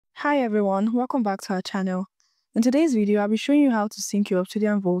Hi everyone, welcome back to our channel. In today's video, I'll be showing you how to sync your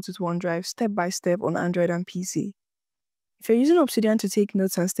Obsidian Vault with OneDrive step by step on Android and PC. If you're using Obsidian to take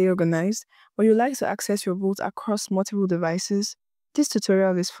notes and stay organized, or you'd like to access your Vault across multiple devices, this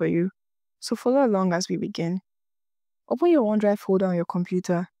tutorial is for you. So follow along as we begin. Open your OneDrive folder on your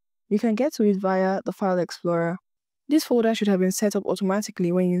computer. You can get to it via the File Explorer. This folder should have been set up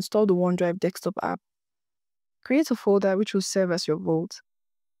automatically when you install the OneDrive desktop app. Create a folder which will serve as your Vault.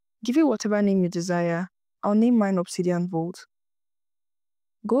 Give it whatever name you desire. I'll name mine Obsidian Vault.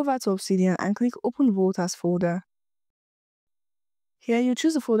 Go over to Obsidian and click Open Vault as folder. Here you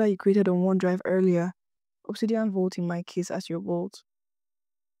choose the folder you created on OneDrive earlier, Obsidian Vault in my case as your Vault.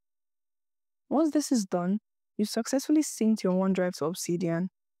 Once this is done, you've successfully synced your OneDrive to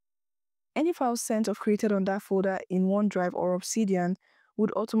Obsidian. Any files sent or created on that folder in OneDrive or Obsidian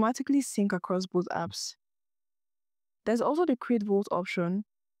would automatically sync across both apps. There's also the Create Vault option.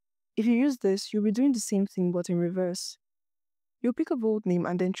 If you use this, you'll be doing the same thing but in reverse. You'll pick a Vault name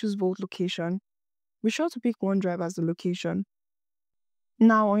and then choose Vault location. Be sure to pick OneDrive as the location.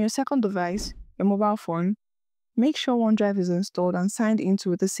 Now on your second device, your mobile phone, make sure OneDrive is installed and signed into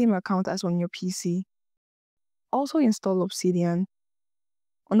with the same account as on your PC. Also install Obsidian.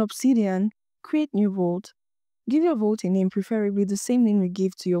 On Obsidian, create new Vault. Give your Vault a name, preferably the same name you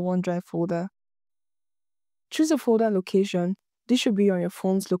gave to your OneDrive folder. Choose a folder location. This should be on your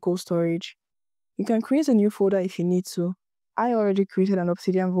phone's local storage. You can create a new folder if you need to. I already created an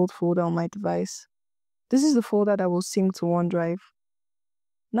Obsidian Vault folder on my device. This is the folder that will sync to OneDrive.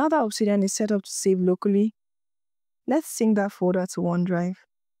 Now that Obsidian is set up to save locally, let's sync that folder to OneDrive.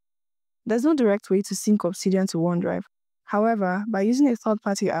 There's no direct way to sync Obsidian to OneDrive. However, by using a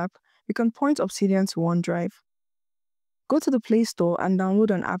third-party app, you can point Obsidian to OneDrive. Go to the Play Store and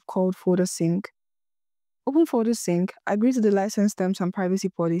download an app called Folder Sync. Open Folder Sync, agree to the license terms and privacy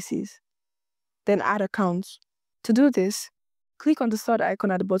policies. Then add accounts. To do this, click on the third icon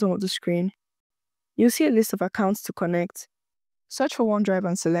at the bottom of the screen. You'll see a list of accounts to connect. Search for OneDrive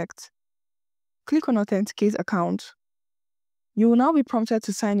and select. Click on Authenticate Account. You will now be prompted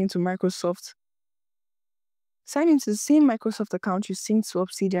to sign into Microsoft. Sign into the same Microsoft account you synced to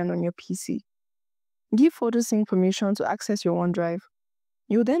Obsidian on your PC. Give Folder Sync permission to access your OneDrive.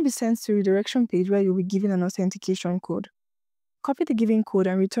 You will then be sent to a redirection page where you'll be given an authentication code. Copy the given code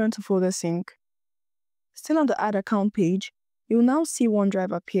and return to Folder Sync. Still on the Add Account page, you will now see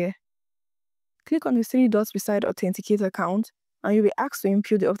OneDrive appear. Click on the three dots beside Authenticate Account and you'll be asked to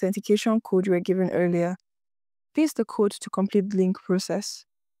input the authentication code you were given earlier. Paste the code to complete the link process.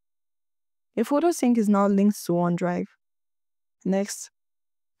 Your Folder Sync is now linked to OneDrive. Next,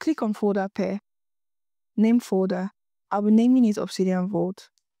 click on Folder Pair. Name folder. I'll be naming it Obsidian Vault.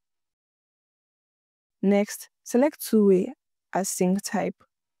 Next, select two-way as sync type.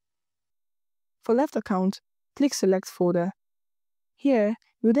 For left account, click Select Folder. Here,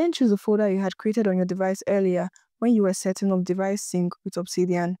 you'll then choose the folder you had created on your device earlier when you were setting up device sync with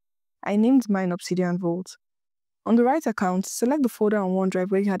Obsidian. I named mine Obsidian Vault. On the right account, select the folder on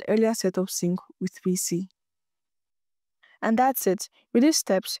OneDrive where you had earlier set up sync with PC. And that's it. With these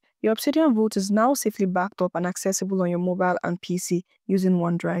steps, your Obsidian Vault is now safely backed up and accessible on your mobile and PC using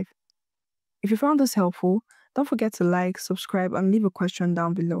OneDrive. If you found this helpful, don't forget to like, subscribe, and leave a question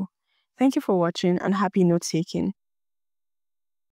down below. Thank you for watching and happy note-taking.